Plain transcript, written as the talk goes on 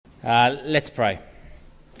Let's pray.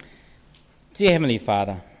 Dear Heavenly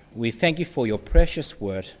Father, we thank you for your precious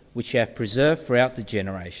word, which you have preserved throughout the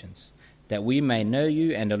generations, that we may know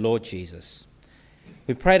you and the Lord Jesus.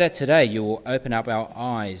 We pray that today you will open up our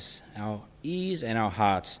eyes, our ears and our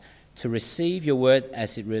hearts to receive your word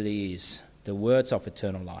as it really is, the words of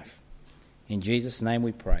eternal life. In Jesus' name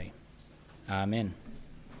we pray. Amen.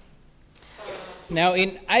 Now,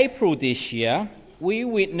 in April this year, we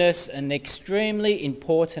witnessed an extremely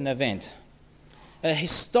important event, a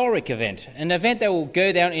historic event, an event that will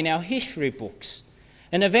go down in our history books,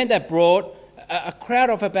 an event that brought a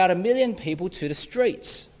crowd of about 1 million people to the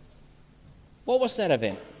streets. What was that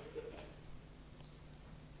event?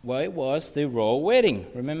 Well, it was the royal wedding.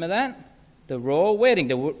 Remember that? The royal wedding,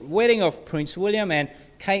 the wedding of Prince William and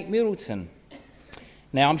Kate Middleton.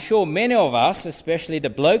 Now, I'm sure many of us, especially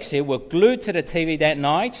the blokes here, were glued to the TV that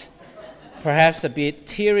night, perhaps a bit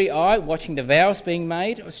teary-eyed, watching the vows being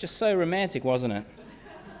made. It was just so romantic, wasn't it?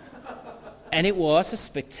 And it was a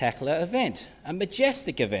spectacular event, a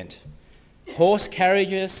majestic event. Horse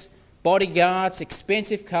carriages, bodyguards,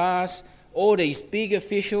 expensive cars, all these big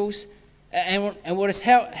officials, and what is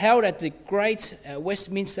held at the great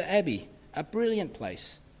Westminster Abbey, a brilliant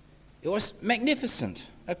place. It was magnificent,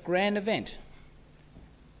 a grand event.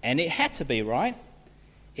 And it had to be, right?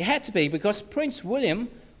 It had to be, because Prince William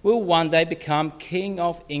will one day become King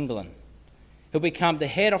of England. He'll become the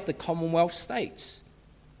head of the Commonwealth states.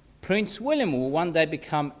 Prince William will one day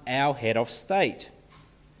become our head of state.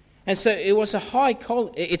 And so it's a high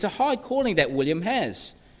calling that William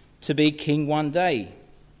has, to be king one day.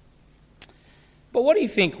 But what do you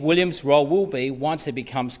think William's role will be once he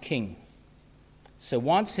becomes king? So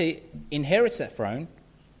once he inherits that throne,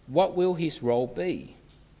 what will his role be?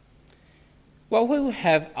 Well, he will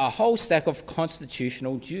have a whole stack of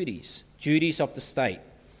constitutional duties of the state.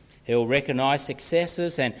 He will recognise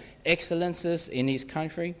successes and excellences in his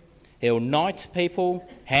country. He'll knight people,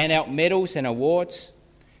 hand out medals and awards.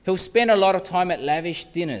 He'll spend a lot of time at lavish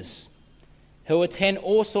dinners. He'll attend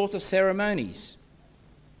all sorts of ceremonies.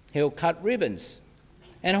 He'll cut ribbons.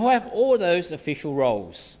 And he'll have all those official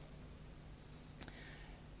roles.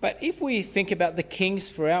 But if we think about the kings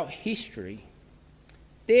throughout history,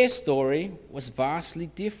 their story was vastly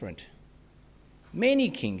different. Many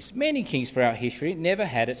kings throughout history never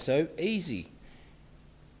had it so easy.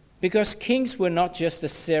 Because kings were not just the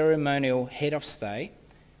ceremonial head of state.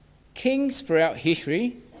 Kings throughout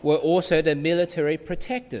history were also the military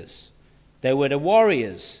protectors. They were the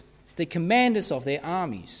warriors, the commanders of their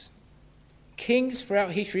armies. Kings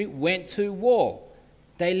throughout history went to war.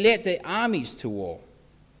 They led their armies to war.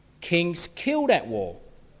 Kings killed at war.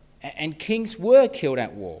 And kings were killed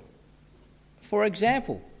at war. For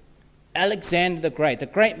example, Alexander the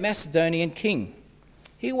great Macedonian king.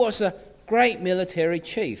 He was a great military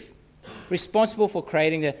chief, responsible for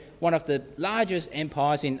creating one of the largest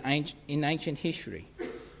empires in ancient history.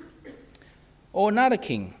 Or another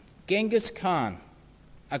king, Genghis Khan,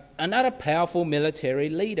 another powerful military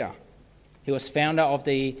leader. He was founder of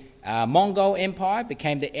the Mongol Empire,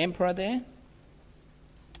 became the emperor there.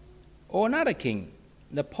 Or another king,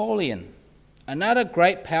 Napoleon, another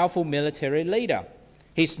great powerful military leader.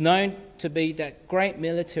 He's known to be that great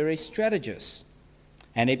military strategist,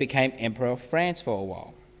 and he became Emperor of France for a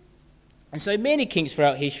while. And so many kings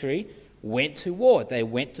throughout history went to war. They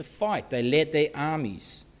went to fight. They led their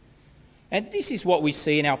armies. And this is what we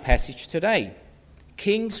see in our passage today.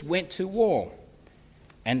 Kings went to war.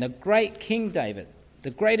 And the great King David,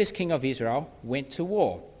 the greatest king of Israel, went to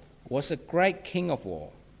war, was a great king of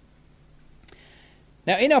war.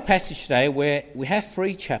 Now, in our passage today, we have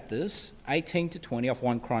 3 chapters, 18 to 20 of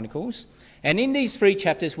 1 Chronicles, and in these 3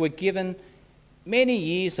 chapters we're given many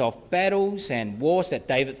years of battles and wars that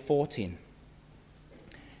David fought in.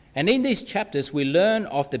 And in these chapters we learn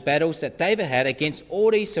of the battles that David had against all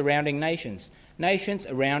these surrounding nations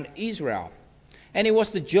around Israel. And it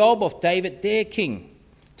was the job of David, their king,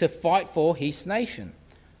 to fight for his nation,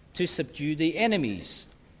 to subdue the enemies.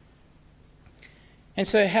 And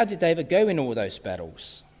so how did David go in all those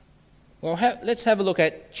battles? Well, let's have a look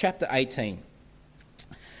at chapter 18.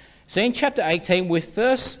 So in chapter 18, we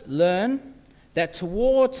first learn that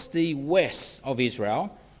towards the west of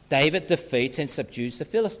Israel, David defeats and subdues the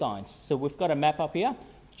Philistines. So we've got a map up here.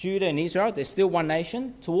 Judah and Israel, there's still one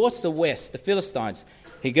nation. Towards the west, the Philistines.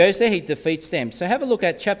 He goes there, he defeats them. So have a look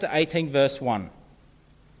at chapter 18, verse 1.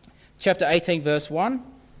 Chapter 18, verse 1.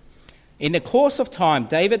 In the course of time,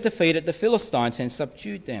 David defeated the Philistines and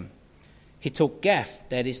subdued them. He took Gath,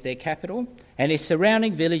 that is their capital, and its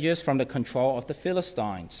surrounding villages from the control of the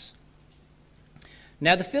Philistines.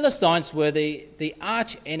 Now, the Philistines were the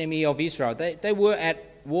arch enemy of Israel. They were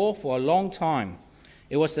at war for a long time.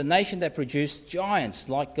 It was the nation that produced giants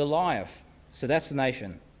like Goliath. So that's the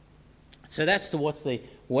nation. So that's towards the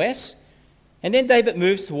west. And then David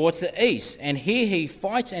moves towards the east. And here he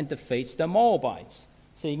fights and defeats the Moabites.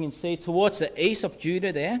 So you can see towards the east of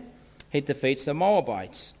Judah there, he defeats the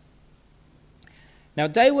Moabites. Now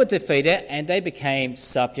they were defeated and they became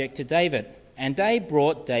subject to David. And they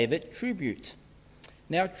brought David tribute.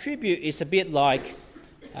 Now tribute is a bit like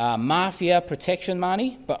mafia protection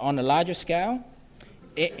money, but on a larger scale.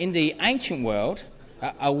 In the ancient world,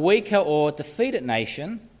 a weaker or defeated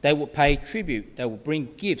nation, they would pay tribute. They would bring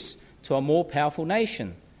gifts to a more powerful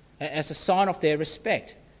nation as a sign of their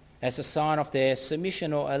respect, as a sign of their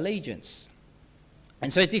submission or allegiance.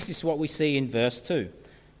 And so this is what we see in verse 2.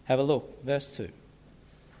 Have a look, verse 2.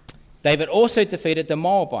 David also defeated the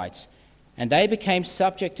Moabites, and they became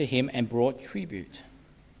subject to him and brought tribute.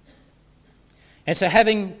 And so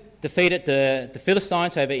having defeated the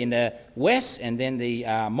Philistines over in the west and then the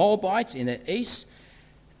Moabites in the east,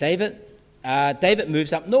 David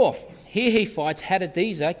moves up north. Here he fights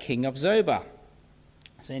Hadadezer, king of Zobah.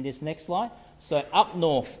 So in this next slide, so up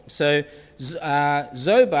north. So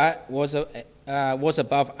Zobah was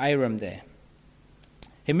above Aram there.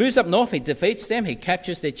 He moves up north, he defeats them, he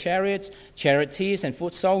captures their chariots, charioteers and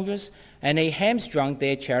foot soldiers, and he hamstrung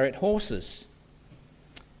their chariot horses.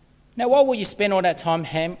 Now, why would you spend all that time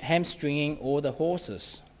hamstringing all the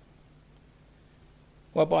horses?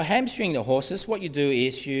 Well, by hamstringing the horses, what you do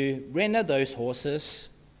is you render those horses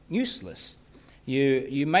useless.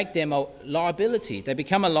 You make them a liability. They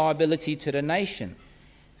become a liability to the nation.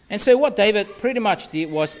 And so what David pretty much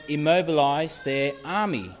did was immobilize their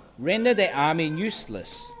army, render their army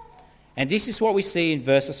useless. And this is what we see in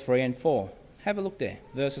verses 3 and 4. Have a look there,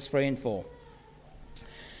 verses 3 and 4.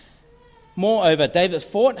 Moreover, David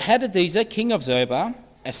fought Hadadezer, king of Zobah,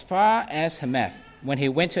 as far as Hamath, when he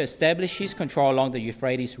went to establish his control along the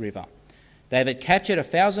Euphrates River. David captured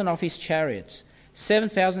 1,000 of his chariots,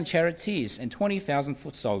 7,000 charioteers, and 20,000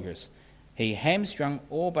 foot soldiers. He hamstrung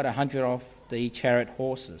all but 100 of the chariot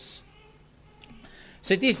horses.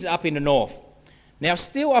 So this is up in the north. Now,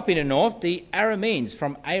 still up in the north, the Arameans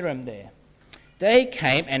from Aram there, they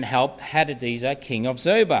came and helped Hadadezer, king of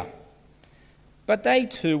Zobah. But they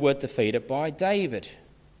too were defeated by David.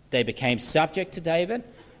 They became subject to David,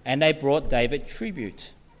 and they brought David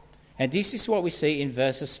tribute. And this is what we see in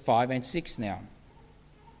verses 5 and 6 now.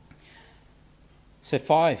 So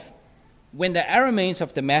 5. When the Arameans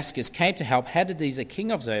of Damascus came to help Hadadezer,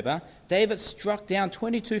 king of Zobah, David struck down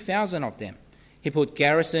 22,000 of them. He put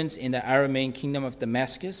garrisons in the Aramean kingdom of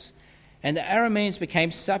Damascus, and the Arameans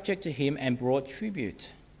became subject to him and brought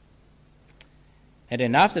tribute. And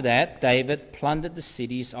then after that, David plundered the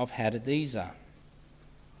cities of Hadadezer.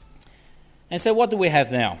 And so what do we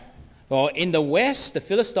have now? Well, in the west, the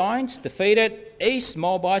Philistines defeated, east,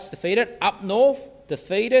 Moabites defeated, up north,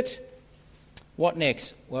 defeated. What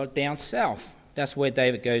next? Well, down south. That's where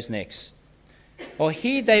David goes next. Well,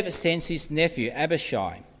 here David sends his nephew,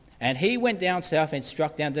 Abishai, and he went down south and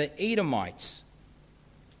struck down the Edomites.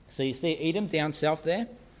 So you see Edom down south there?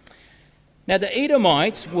 Now, the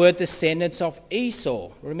Edomites were descendants of Esau.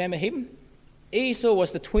 Remember him? Esau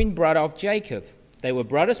was the twin brother of Jacob. They were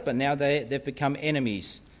brothers, but now they've become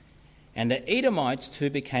enemies. And the Edomites too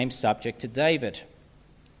became subject to David.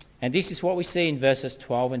 And this is what we see in verses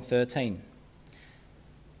 12 and 13.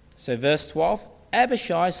 So verse 12,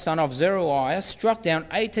 Abishai, son of Zeruiah, struck down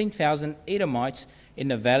 18,000 Edomites in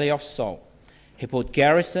the valley of Salt. He put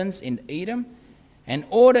garrisons in Edom, and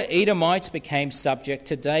all the Edomites became subject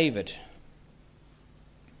to David.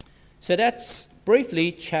 So that's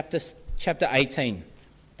briefly chapter 18.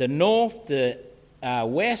 The north, the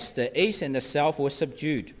west, the east, and the south were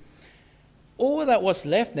subdued. All that was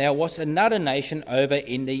left now was another nation over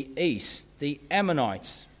in the east, the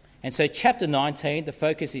Ammonites. And so chapter 19, the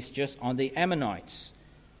focus is just on the Ammonites.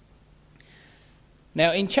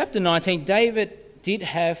 Now in chapter 19, David did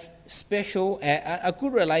have a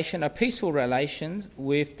good relation, a peaceful relation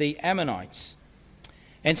with the Ammonites.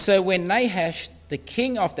 And so when Nahash, the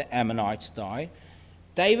king of the Ammonites, died,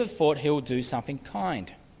 David thought he would do something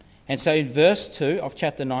kind. And so in verse 2 of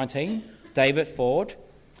chapter 19, David thought,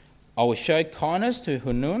 I will show kindness to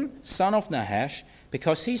Hanun, son of Nahash,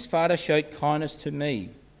 because his father showed kindness to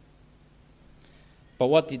me. But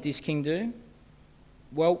what did this king do?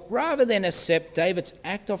 Well, rather than accept David's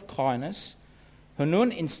act of kindness,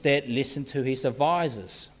 Hanun instead listened to his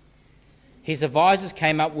advisors. His advisors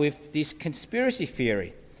came up with this conspiracy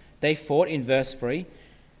theory. They thought in verse 3,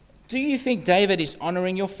 do you think David is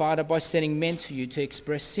honouring your father by sending men to you to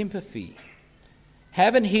express sympathy?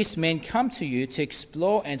 Haven't his men come to you to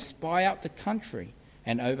explore and spy out the country?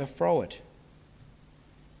 and overthrow it.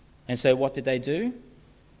 And so what did they do?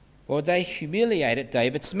 Well, they humiliated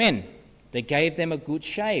David's men. They gave them a good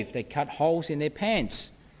shave. They cut holes in their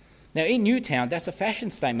pants. Now, in Newtown, that's a fashion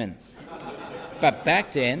statement. But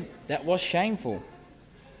back then, that was shameful.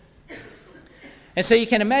 And so you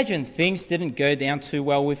can imagine things didn't go down too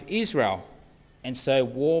well with Israel. And so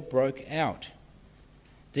war broke out.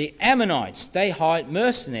 The Ammonites, they hired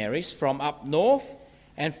mercenaries from up north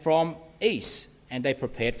and from east, and they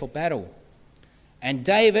prepared for battle. And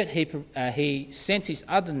David, he sent his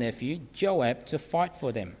other nephew, Joab, to fight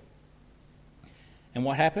for them. And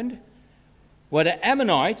what happened? Well, the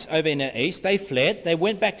Ammonites over in the east, they fled. They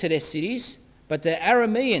went back to their cities. But the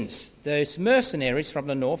Arameans, those mercenaries from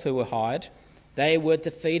the north who were hired, they were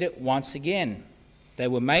defeated once again. They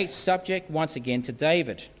were made subject once again to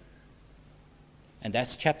David. And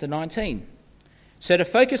that's chapter 19. So the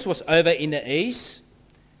focus was over in the east,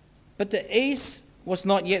 but the east was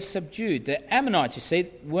not yet subdued. The Ammonites, you see,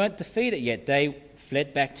 weren't defeated yet. They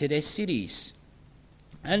fled back to their cities.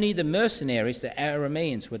 Only the mercenaries, the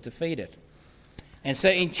Arameans, were defeated. And so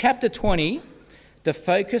in chapter 20, the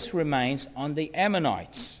focus remains on the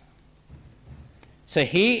Ammonites. So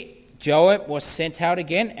here, Joab was sent out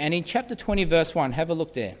again, and in chapter 20, verse 1, have a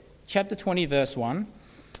look there. Chapter 20, verse 1.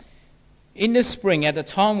 In the spring, at the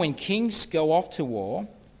time when kings go off to war,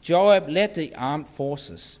 Joab led the armed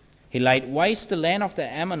forces. He laid waste the land of the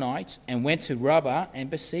Ammonites and went to Rabbah and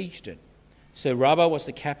besieged it. So Rabbah was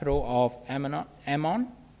the capital of Ammon.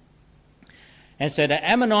 And so the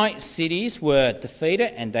Ammonite cities were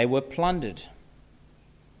defeated and they were plundered.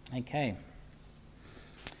 Okay.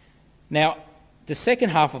 Now, the second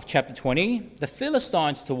half of chapter 20, the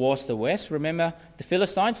Philistines towards the west. Remember, the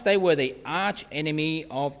Philistines, they were the arch enemy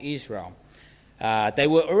of Israel. They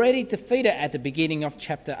were already defeated at the beginning of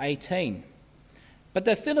chapter 18. But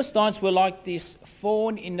the Philistines were like this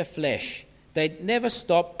thorn in the flesh. They'd never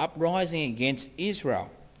stop uprising against Israel.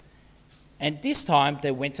 And this time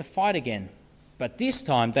they went to fight again. But this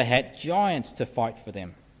time they had giants to fight for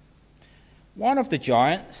them. One of the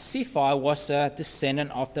giants, Siphi, was a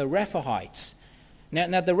descendant of the Rephaites.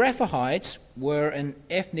 Now the Rephaites were an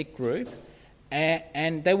ethnic group,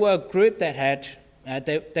 and they were a group that had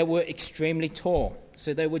they were extremely tall,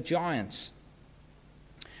 so they were giants.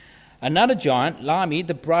 Another giant, Lami,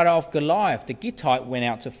 the brother of Goliath, the Gittite, went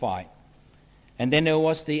out to fight. And then there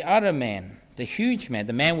was the other man, the huge man,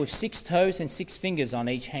 the man with 6 toes and 6 fingers on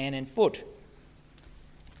each hand and foot.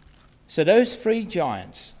 So those 3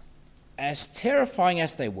 giants, as terrifying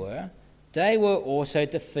as they were also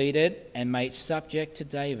defeated and made subject to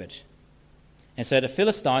David. And so the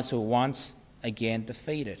Philistines were once again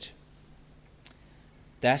defeated.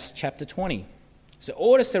 That's chapter 20. So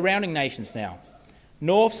all the surrounding nations now,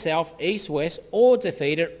 north, south, east, west, all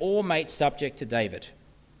defeated, all made subject to David.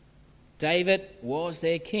 David was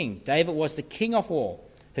their king. David was the king of all,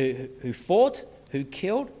 who fought, who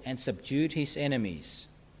killed and subdued his enemies.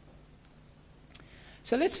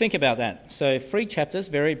 So let's think about that. So 3 chapters,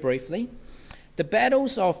 very briefly. The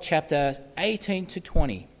battles of chapters 18 to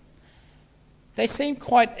 20. They seemed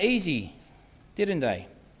quite easy, didn't they?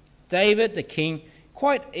 David, the king,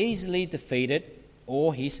 quite easily defeated all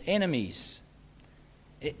his enemies.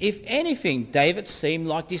 If anything, David seemed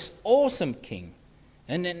like this awesome king,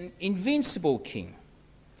 an invincible king,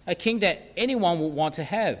 a king that anyone would want to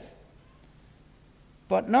have.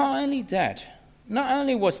 But not only that, not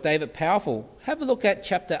only was David powerful, have a look at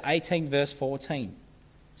chapter 18, verse 14.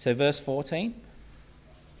 So verse 14,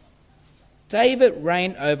 David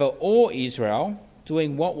reigned over all Israel,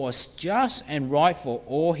 doing what was just and right for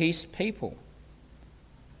all his people.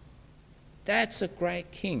 That's a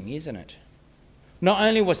great king, isn't it? Not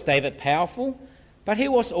only was David powerful, but he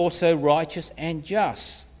was also righteous and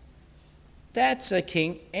just. That's a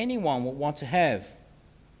king anyone would want to have.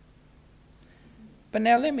 But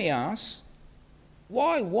now let me ask,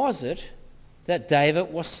 why was it that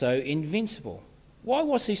David was so invincible? Why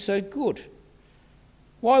was he so good?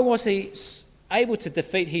 Why was he able to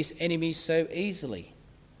defeat his enemies so easily?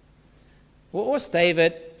 Was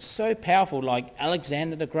David so powerful like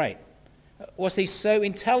Alexander the Great? Was he so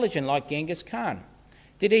intelligent like Genghis Khan?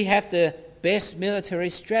 Did he have the best military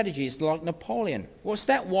strategies like Napoleon? Was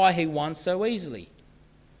that why he won so easily?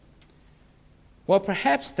 Well,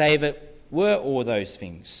 perhaps David were all those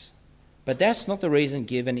things, but that's not the reason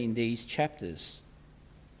given in these chapters.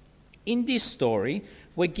 In this story,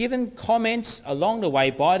 we're given comments along the way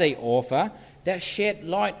by the author that shed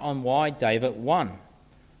light on why David won,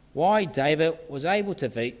 why David was able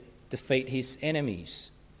to defeat his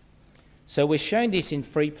enemies. So we're shown this in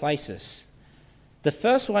 3 places. The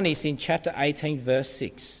first one is in chapter 18, verse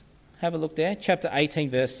 6. Have a look there. Chapter 18,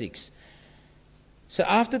 verse 6. So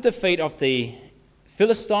after the defeat of the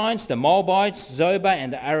Philistines, the Moabites, Zobah,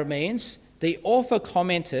 and the Arameans, the author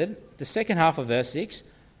commented, the second half of verse 6,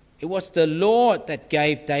 it was the Lord that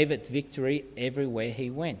gave David victory everywhere he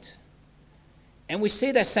went. And we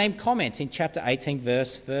see that same comment in chapter 18,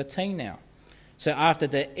 verse 13 now. So after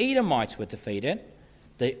the Edomites were defeated,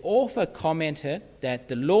 the author commented that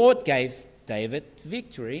the Lord gave David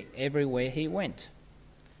victory everywhere he went.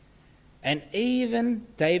 And even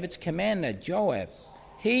David's commander, Joab,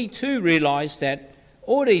 he too realized that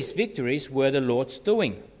all these victories were the Lord's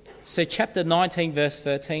doing. So chapter 19, verse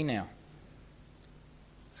 13 now.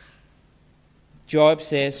 Joab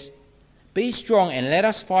says, "Be strong and let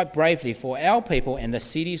us fight bravely for our people and the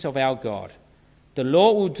cities of our God. The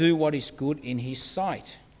Lord will do what is good in his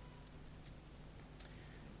sight."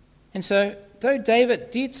 And so, though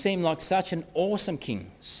David did seem like such an awesome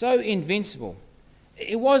king, so invincible,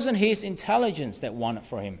 it wasn't his intelligence that won it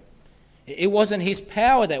for him. It wasn't his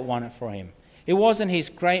power that won it for him. It wasn't his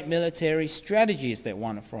great military strategies that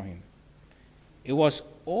won it for him. It was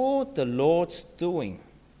all the Lord's doing.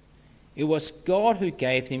 It was God who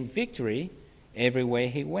gave him victory everywhere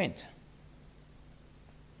he went.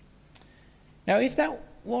 Now, if that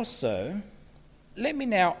was so, let me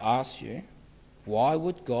now ask you, why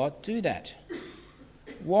would God do that?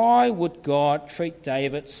 Why would God treat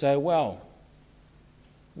David so well?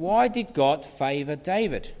 Why did God favour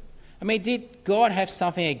David? I mean, did God have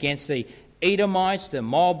something against the Edomites, the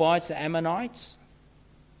Moabites, the Ammonites?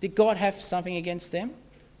 Did God have something against them?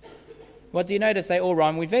 Well, do you notice they all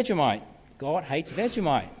rhyme with Vegemite? God hates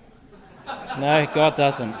Vegemite. No, God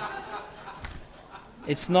doesn't.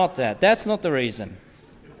 It's not that. That's not the reason.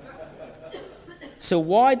 So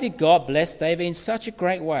why did God bless David in such a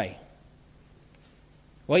great way?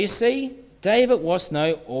 Well, you see, David was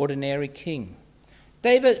no ordinary king.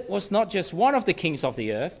 David was not just one of the kings of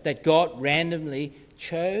the earth that God randomly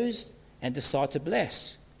chose and decided to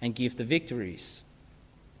bless and give the victories.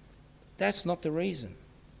 That's not the reason.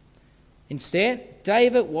 Instead,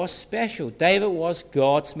 David was special. David was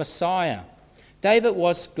God's Messiah. David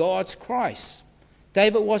was God's Christ.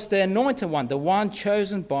 David was the anointed one, the one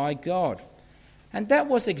chosen by God. And that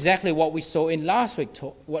was exactly what we saw in last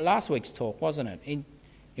week's talk, wasn't it?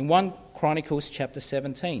 In 1 Chronicles chapter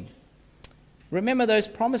 17. Remember those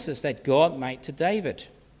promises that God made to David.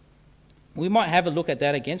 We might have a look at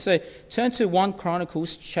that again. So turn to 1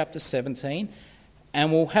 Chronicles chapter 17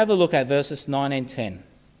 and we'll have a look at verses 9 and 10.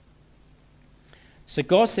 So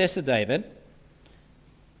God says to David,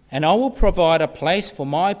 "And I will provide a place for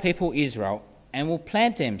my people Israel and will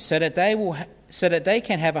plant them so that they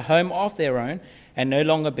can have a home of their own and no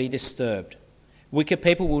longer be disturbed. Wicked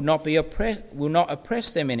people will not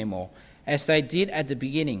oppress them anymore, as they did at the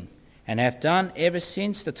beginning, and have done ever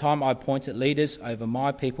since the time I appointed leaders over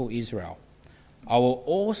my people Israel. I will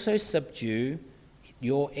also subdue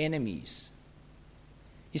your enemies."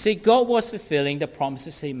 You see, God was fulfilling the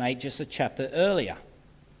promises he made just a chapter earlier.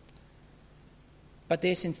 But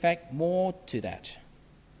there's in fact more to that.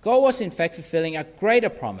 God was in fact fulfilling a greater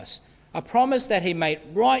promise, a promise that he made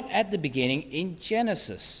right at the beginning in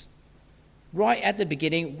Genesis. Right at the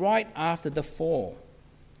beginning, right after the fall.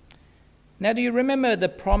 Now, do you remember the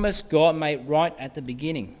promise God made right at the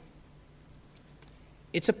beginning?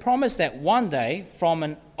 It's a promise that one day, from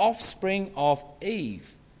an offspring of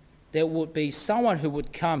Eve, there would be someone who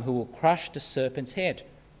would come who will crush the serpent's head.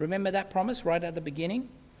 Remember that promise right at the beginning?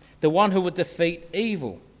 The one who would defeat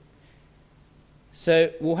evil.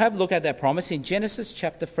 So we'll have a look at that promise in Genesis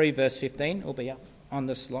chapter 3, verse 15. It'll be up on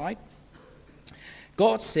the slide.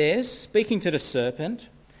 God says, speaking to the serpent,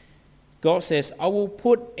 God says, "I will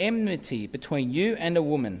put enmity between you and the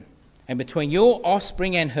woman, and between your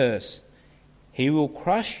offspring and hers. He will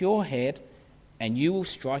crush your head, and you will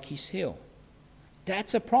strike his heel."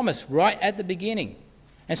 That's a promise right at the beginning.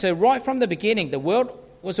 And so right from the beginning, the world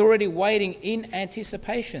was already waiting in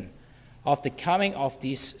anticipation of the coming of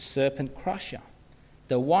this serpent crusher,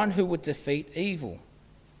 the one who would defeat evil.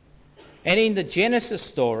 And in the Genesis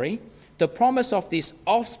story, the promise of this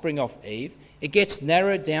offspring of Eve, it gets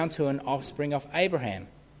narrowed down to an offspring of Abraham.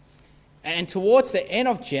 And towards the end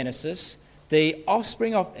of Genesis, the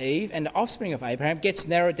offspring of Eve and the offspring of Abraham gets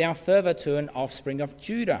narrowed down further to an offspring of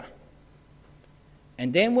Judah.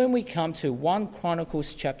 And then when we come to 1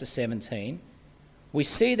 Chronicles chapter 17, we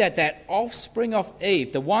see that that offspring of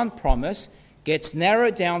Eve, the one promise, gets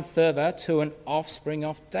narrowed down further to an offspring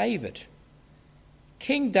of David.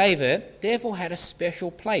 King David therefore had a special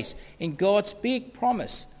place in God's big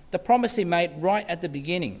promise, the promise he made right at the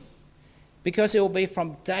beginning, because it will be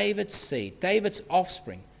from David's seed, David's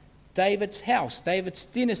offspring, David's house, David's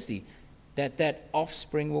dynasty, that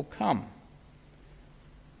offspring will come.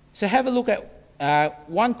 So have a look at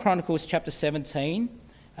 1 Chronicles chapter 17,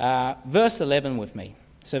 verse 11 with me.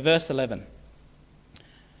 So verse 11.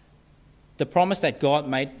 The promise that God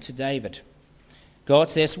made to David. God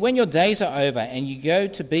says, "When your days are over and you go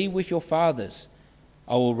to be with your fathers,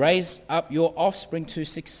 I will raise up your offspring to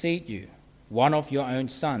succeed you, one of your own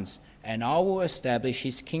sons, and I will establish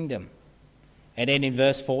his kingdom." And then in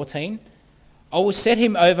verse 14, "I will set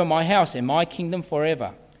him over my house and my kingdom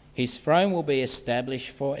forever. His throne will be established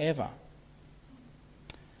forever."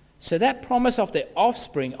 So that promise of the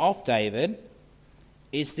offspring of David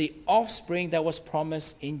is the offspring that was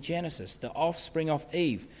promised in Genesis, the offspring of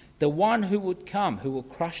Eve, the one who would come, who will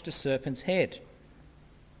crush the serpent's head.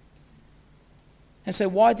 And so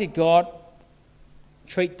why did God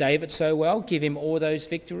treat David so well, give him all those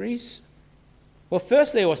victories? Well,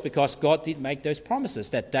 firstly, it was because God did make those promises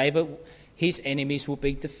that David, his enemies, would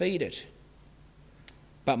be defeated.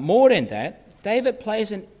 But more than that, David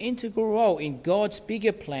plays an integral role in God's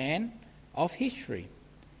bigger plan of history,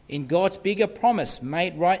 in God's bigger promise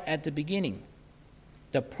made right at the beginning.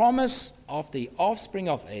 The promise of the offspring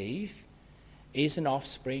of Eve is an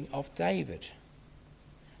offspring of David.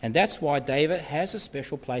 And that's why David has a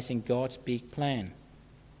special place in God's big plan.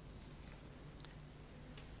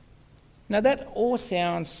 Now that all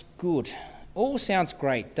sounds good. All sounds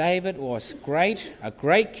great. David was great, a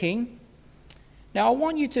great king. Now I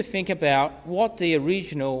want you to think about what the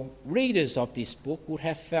original readers of this book would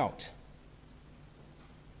have felt.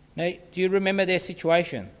 Now, do you remember their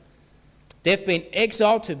situation? They've been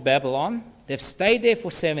exiled to Babylon. They've stayed there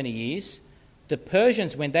for 70 years. The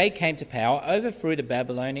Persians, when they came to power, overthrew the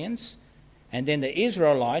Babylonians, and then the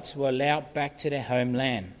Israelites were allowed back to their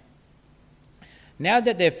homeland. Now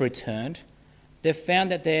that they've returned, they've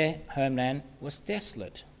found that their homeland was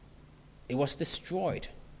desolate. It was destroyed.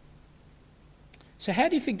 So how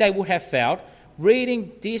do you think they would have felt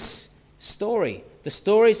reading this story, the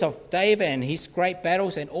stories of David and his great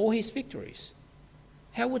battles and all his victories?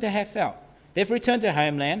 How would they have felt? They've returned to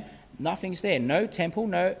homeland, nothing's there, no temple,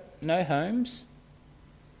 no homes.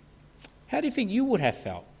 How do you think you would have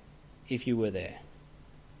felt if you were there?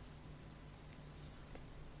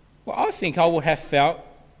 Well, I think I would have felt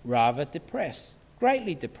rather depressed,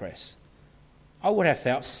 greatly depressed. I would have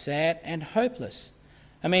felt sad and hopeless.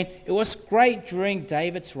 I mean, it was great during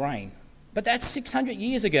David's reign, but that's 600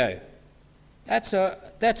 years ago. That's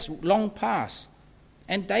long past.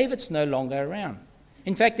 And David's no longer around.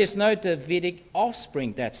 In fact, there's no Davidic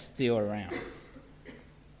offspring that's still around.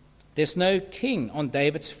 There's no king on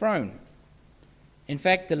David's throne. In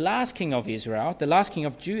fact, the last king of Israel, the last king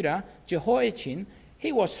of Judah, Jehoiachin,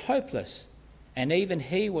 he was hopeless, and even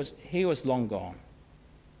he was long gone.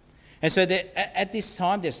 And so at this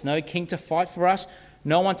time, there's no king to fight for us,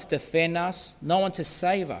 no one to defend us, no one to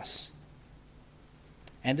save us.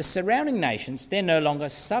 And the surrounding nations, they're no longer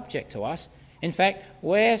subject to us. In fact,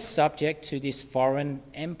 we're subject to this foreign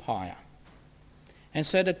empire. And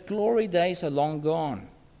so the glory days are long gone.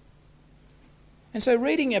 And so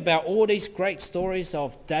reading about all these great stories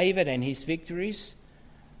of David and his victories,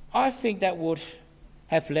 I think that would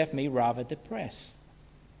have left me rather depressed,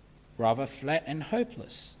 rather flat and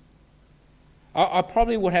hopeless. I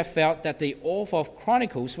probably would have felt that the author of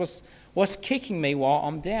Chronicles was kicking me while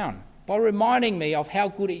I'm down by reminding me of how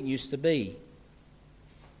good it used to be.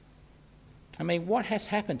 I mean, what has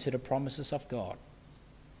happened to the promises of God?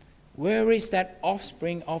 Where is that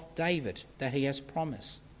offspring of David that he has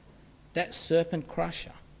promised? That serpent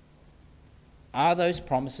crusher? Are those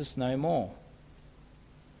promises no more?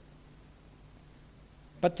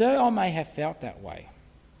 But though I may have felt that way,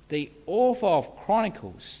 the author of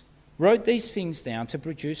Chronicles wrote these things down to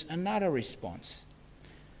produce another response.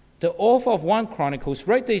 The author of 1 Chronicles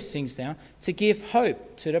wrote these things down to give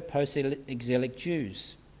hope to the post-exilic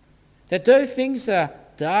Jews. That though things are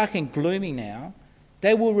dark and gloomy now,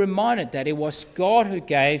 they were reminded that it was God who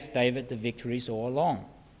gave David the victories all along.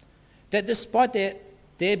 That despite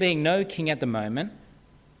there being no king at the moment,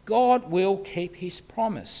 God will keep his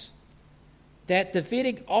promise. That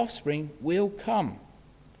Davidic offspring will come.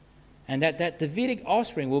 And that Davidic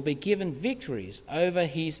offspring will be given victories over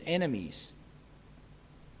his enemies.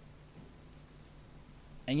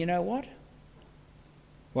 And you know what?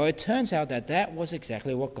 Well, it turns out that was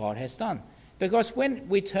exactly what God has done. Because when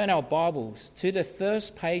we turn our Bibles to the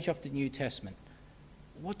first page of the New Testament,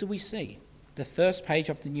 what do we see? The first page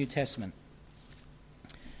of the New Testament.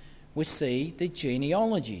 We see the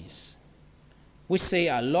genealogies. We see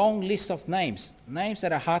a long list of names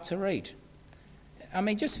that are hard to read. I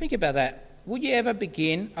mean, just think about that. Would you ever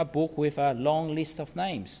begin a book with a long list of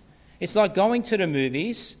names? It's like going to the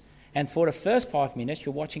movies and for the first 5 minutes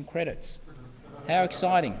you're watching credits. How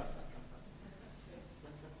exciting.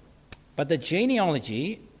 But the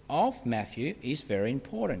genealogy of Matthew is very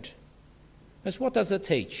important. Because what does it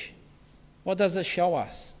teach? What does it show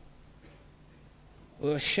us?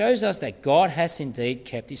 Well, it shows us that God has indeed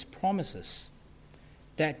kept his promises.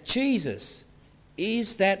 That Jesus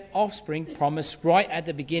is that offspring promised right at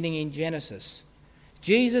the beginning in Genesis.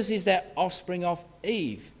 Jesus is that offspring of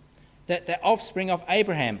Eve, that offspring of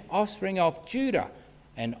Abraham, offspring of Judah,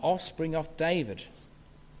 and offspring of David.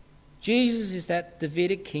 Jesus is that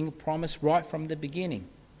Davidic king promised right from the beginning,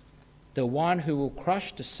 the one who will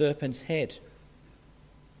crush the serpent's head.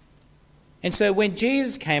 And so when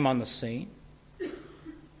Jesus came on the scene,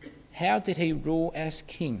 how did he rule as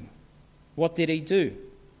king? What did he do?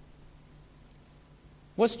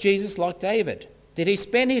 Was Jesus like David? Did he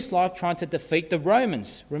spend his life trying to defeat the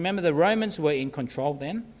Romans? Remember, the Romans were in control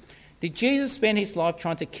then. Did Jesus spend his life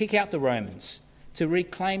trying to kick out the Romans to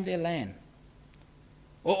reclaim their land?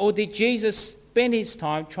 Or did Jesus spend his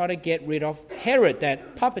time trying to get rid of Herod,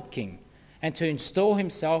 that puppet king, and to install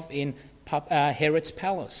himself in Herod's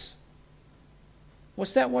palace?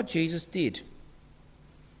 Was that what Jesus did?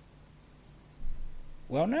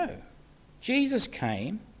 Well, no. Jesus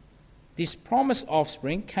came, this promised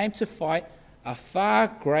offspring came to fight a far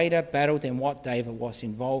greater battle than what David was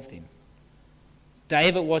involved in.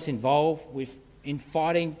 David was involved in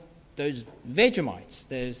fighting those Vegemites,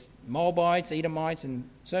 those Moabites, Edomites, and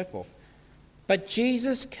so forth. But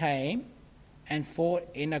Jesus came and fought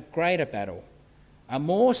in a greater battle, a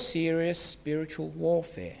more serious spiritual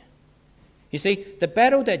warfare. You see, the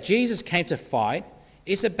battle that Jesus came to fight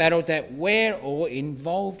is a battle that we're all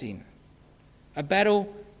involved in. A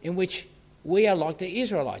battle in which we are like the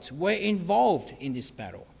Israelites. We're involved in this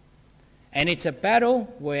battle. And it's a battle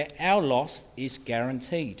where our loss is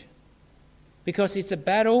guaranteed. Because it's a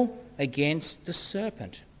battle against the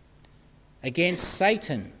serpent, against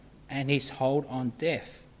Satan and his hold on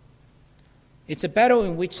death. It's a battle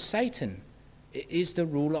in which Satan is the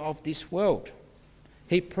ruler of this world.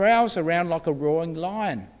 He prowls around like a roaring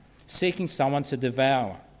lion, seeking someone to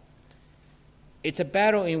devour. It's a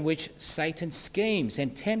battle in which Satan schemes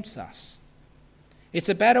and tempts us. It's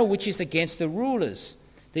a battle which is against the rulers,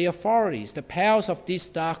 the authorities, the powers of this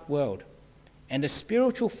dark world, and the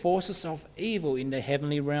spiritual forces of evil in the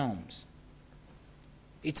heavenly realms.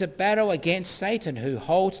 It's a battle against Satan, who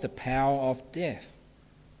holds the power of death.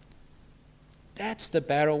 That's the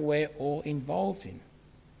battle we're all involved in.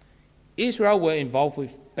 Israel were involved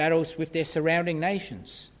with battles with their surrounding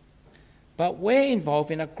nations. But we're involved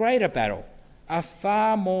in a greater battle, a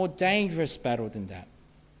far more dangerous battle than that.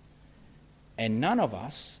 And none of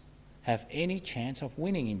us have any chance of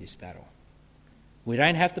winning in this battle. We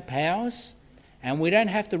don't have the powers, and we don't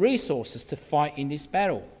have the resources to fight in this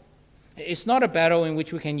battle. It's not a battle in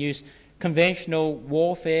which we can use conventional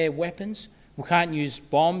warfare weapons. We can't use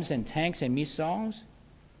bombs and tanks and missiles.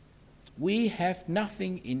 We have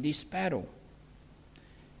nothing in this battle.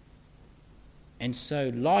 And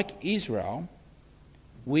so, like Israel,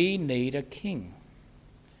 we need a king.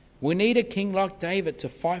 We need a king like David to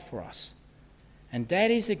fight for us. And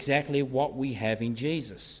that is exactly what we have in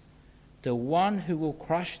Jesus, the one who will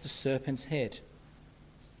crush the serpent's head.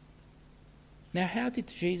 Now, how did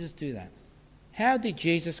Jesus do that? How did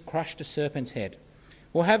Jesus crush the serpent's head?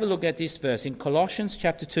 We'll have a look at this verse in Colossians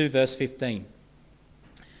chapter 2, verse 15.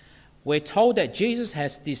 We're told that Jesus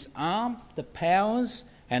has disarmed the powers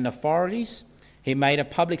and authorities. He made a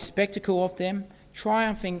public spectacle of them,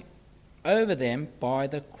 triumphing over them by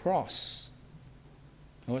the cross.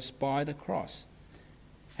 It was by the cross.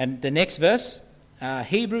 And the next verse,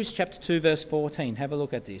 Hebrews chapter 2, verse 14. Have a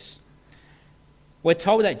look at this. We're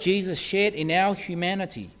told that Jesus shared in our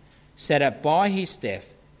humanity, so that by his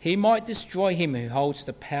death he might destroy him who holds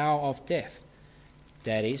the power of death,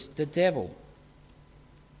 that is, the devil.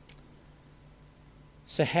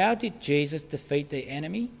 So how did Jesus defeat the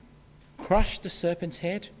enemy? Crush the serpent's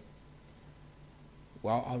head?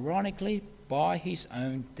 Well, ironically, by his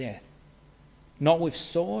own death. Not with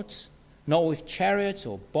swords, not with chariots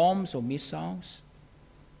or bombs or missiles,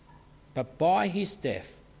 but by his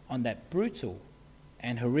death on that brutal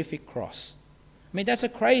and horrific cross. I mean, that's a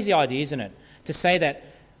crazy idea, isn't it? To say that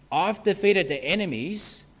I've defeated the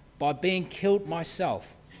enemies by being killed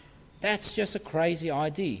myself. That's just a crazy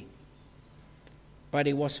idea. But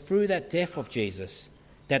it was through that death of Jesus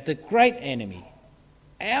that the great enemy,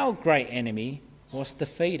 our great enemy, was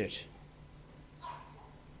defeated.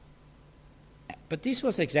 But this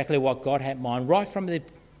was exactly what God had in mind right from the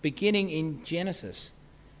beginning in Genesis.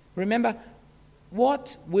 Remember,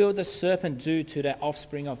 what will the serpent do to the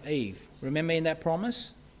offspring of Eve? Remember in that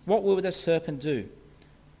promise? What will the serpent do?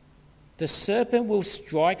 The serpent will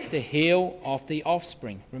strike the heel of the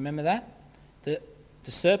offspring. Remember that?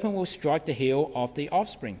 The serpent will strike the heel of the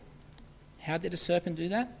offspring. How did the serpent do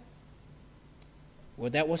that? Well,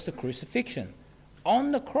 that was the crucifixion.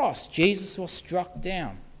 On the cross, Jesus was struck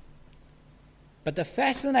down. But the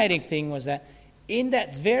fascinating thing was that in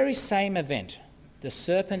that very same event, the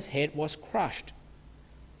serpent's head was crushed.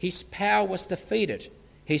 His power was defeated.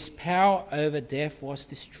 His power over death was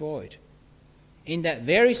destroyed. In that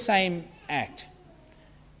very same act,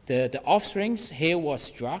 the offspring's heel was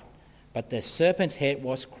struck, but the serpent's head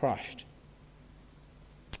was crushed.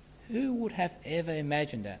 Who would have ever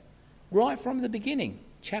imagined that? Right from the beginning,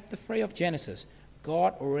 chapter 3 of Genesis,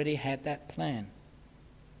 God already had that plan.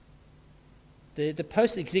 The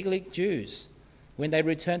post-exilic Jews, when they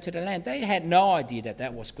returned to the land, they had no idea that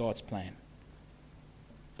that was God's plan.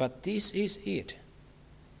 But this is it.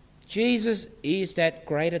 Jesus is that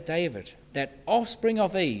greater David, that offspring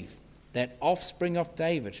of Eve, that offspring of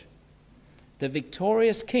David, the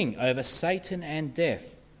victorious king over Satan and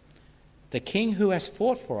death, the king who has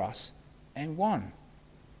fought for us and won.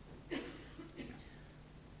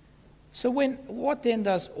 So what then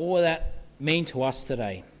does all that mean to us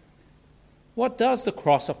today? What does the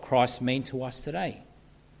cross of Christ mean to us today?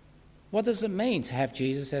 What does it mean to have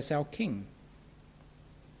Jesus as our king?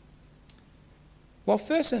 Well,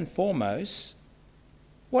 first and foremost,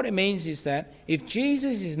 what it means is that if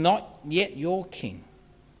Jesus is not yet your king,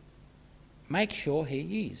 make sure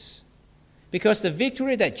he is. Because the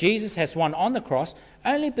victory that Jesus has won on the cross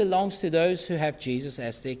only belongs to those who have Jesus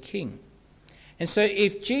as their king. And so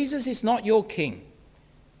if Jesus is not your king,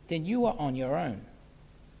 then you are on your own.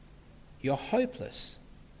 You're hopeless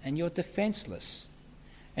and you're defenseless.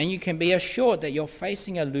 And you can be assured that you're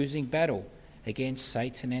facing a losing battle against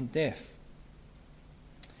Satan and death.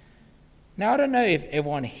 Now, I don't know if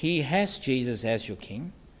everyone here has Jesus as your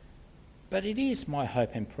king, but it is my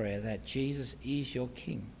hope and prayer that Jesus is your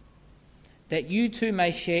king, that you too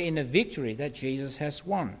may share in the victory that Jesus has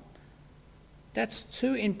won. That's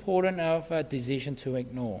too important of a decision to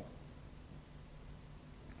ignore.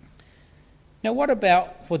 Now, what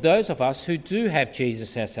about for those of us who do have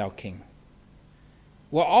Jesus as our king?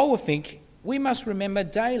 Well, I would think we must remember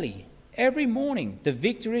daily, every morning, the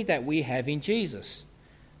victory that we have in Jesus.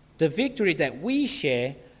 The victory that we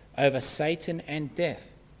share over Satan and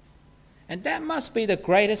death. And that must be the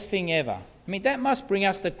greatest thing ever. I mean, that must bring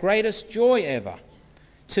us the greatest joy ever.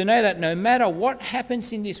 To know that no matter what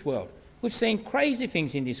happens in this world, we've seen crazy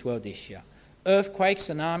things in this world this year. Earthquakes,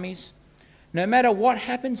 tsunamis. No matter what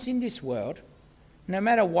happens in this world, no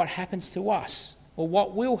matter what happens to us or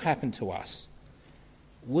what will happen to us,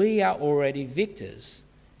 we are already victors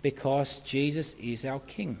because Jesus is our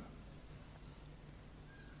King.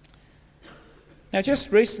 Now,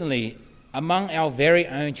 just recently, among our very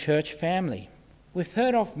own church family, we've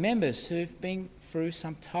heard of members who've been through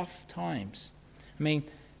some tough times. I mean,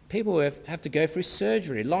 people who have to go through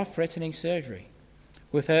surgery, life-threatening surgery.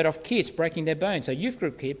 We've heard of kids breaking their bones. A youth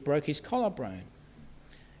group kid broke his collarbone.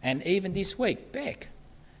 And even this week, Beck,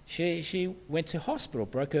 she went to hospital,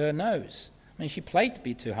 broke her nose. I mean, she played a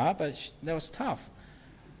bit too hard, but that was tough.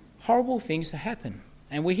 Horrible things happen.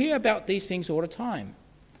 And we hear about these things all the time.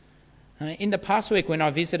 In the past week, when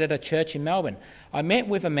I visited a church in Melbourne, I met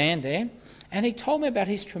with a man there, and he told me about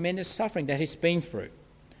his tremendous suffering that he's been through.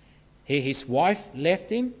 His wife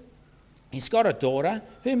left him. He's got a daughter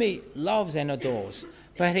whom he loves and adores,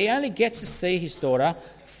 but he only gets to see his daughter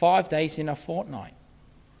 5 days in a fortnight.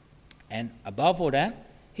 And above all that,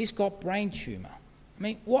 he's got brain tumour. I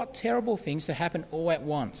mean, what terrible things to happen all at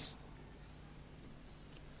once.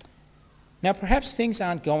 Now, perhaps things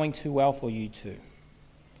aren't going too well for you too.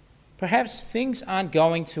 Perhaps things aren't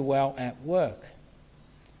going too well at work.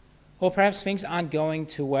 Or perhaps things aren't going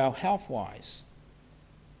too well health-wise.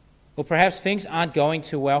 Or perhaps things aren't going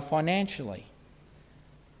too well financially.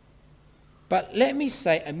 But let me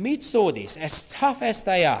say, amidst all this, as tough as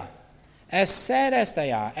they are, as sad as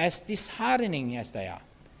they are, as disheartening as they are,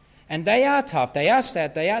 and they are tough, they are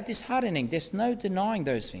sad, they are disheartening, there's no denying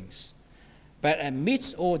those things. But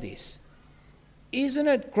amidst all this, isn't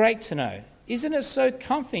it great to know, isn't it so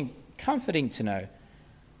comforting to know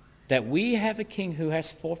that we have a King who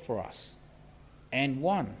has fought for us and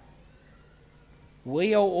won?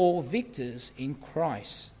 We are all victors in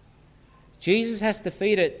Christ. Jesus has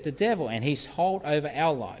defeated the devil and his hold over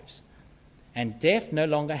our lives, and death no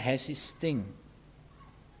longer has his sting.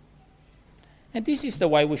 And this is the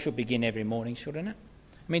way we should begin every morning, shouldn't it?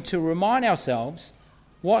 I mean, to remind ourselves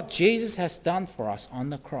what Jesus has done for us on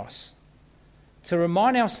the cross. to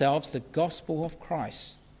remind ourselves the gospel of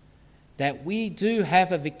Christ, that we do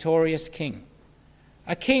have a victorious king,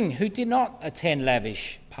 a king who did not attend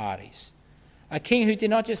lavish parties, a king who did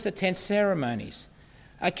not just attend ceremonies,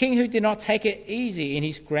 a king who did not take it easy in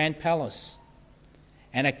his grand palace,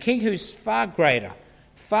 and a king who's far greater,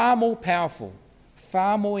 far more powerful,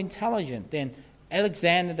 far more intelligent than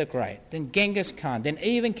Alexander the Great, than Genghis Khan, than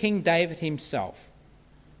even King David himself.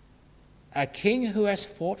 A king who has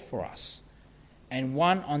fought for us and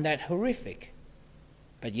won on that horrific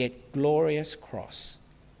but yet glorious cross.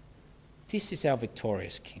 This is our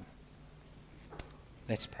victorious king.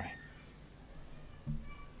 Let's pray.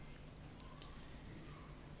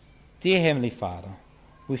 Dear Heavenly Father,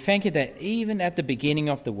 we thank you that even at the beginning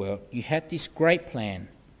of the world, you had this great plan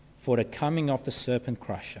for the coming of the serpent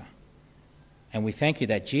crusher. And we thank you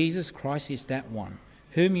that Jesus Christ is that one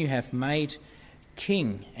whom you have made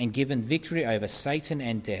king and given victory over Satan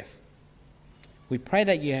and death. We pray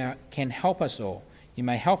that you can help us all. You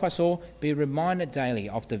may help us all be reminded daily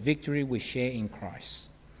of the victory we share in Christ.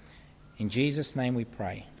 In Jesus' name we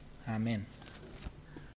pray. Amen.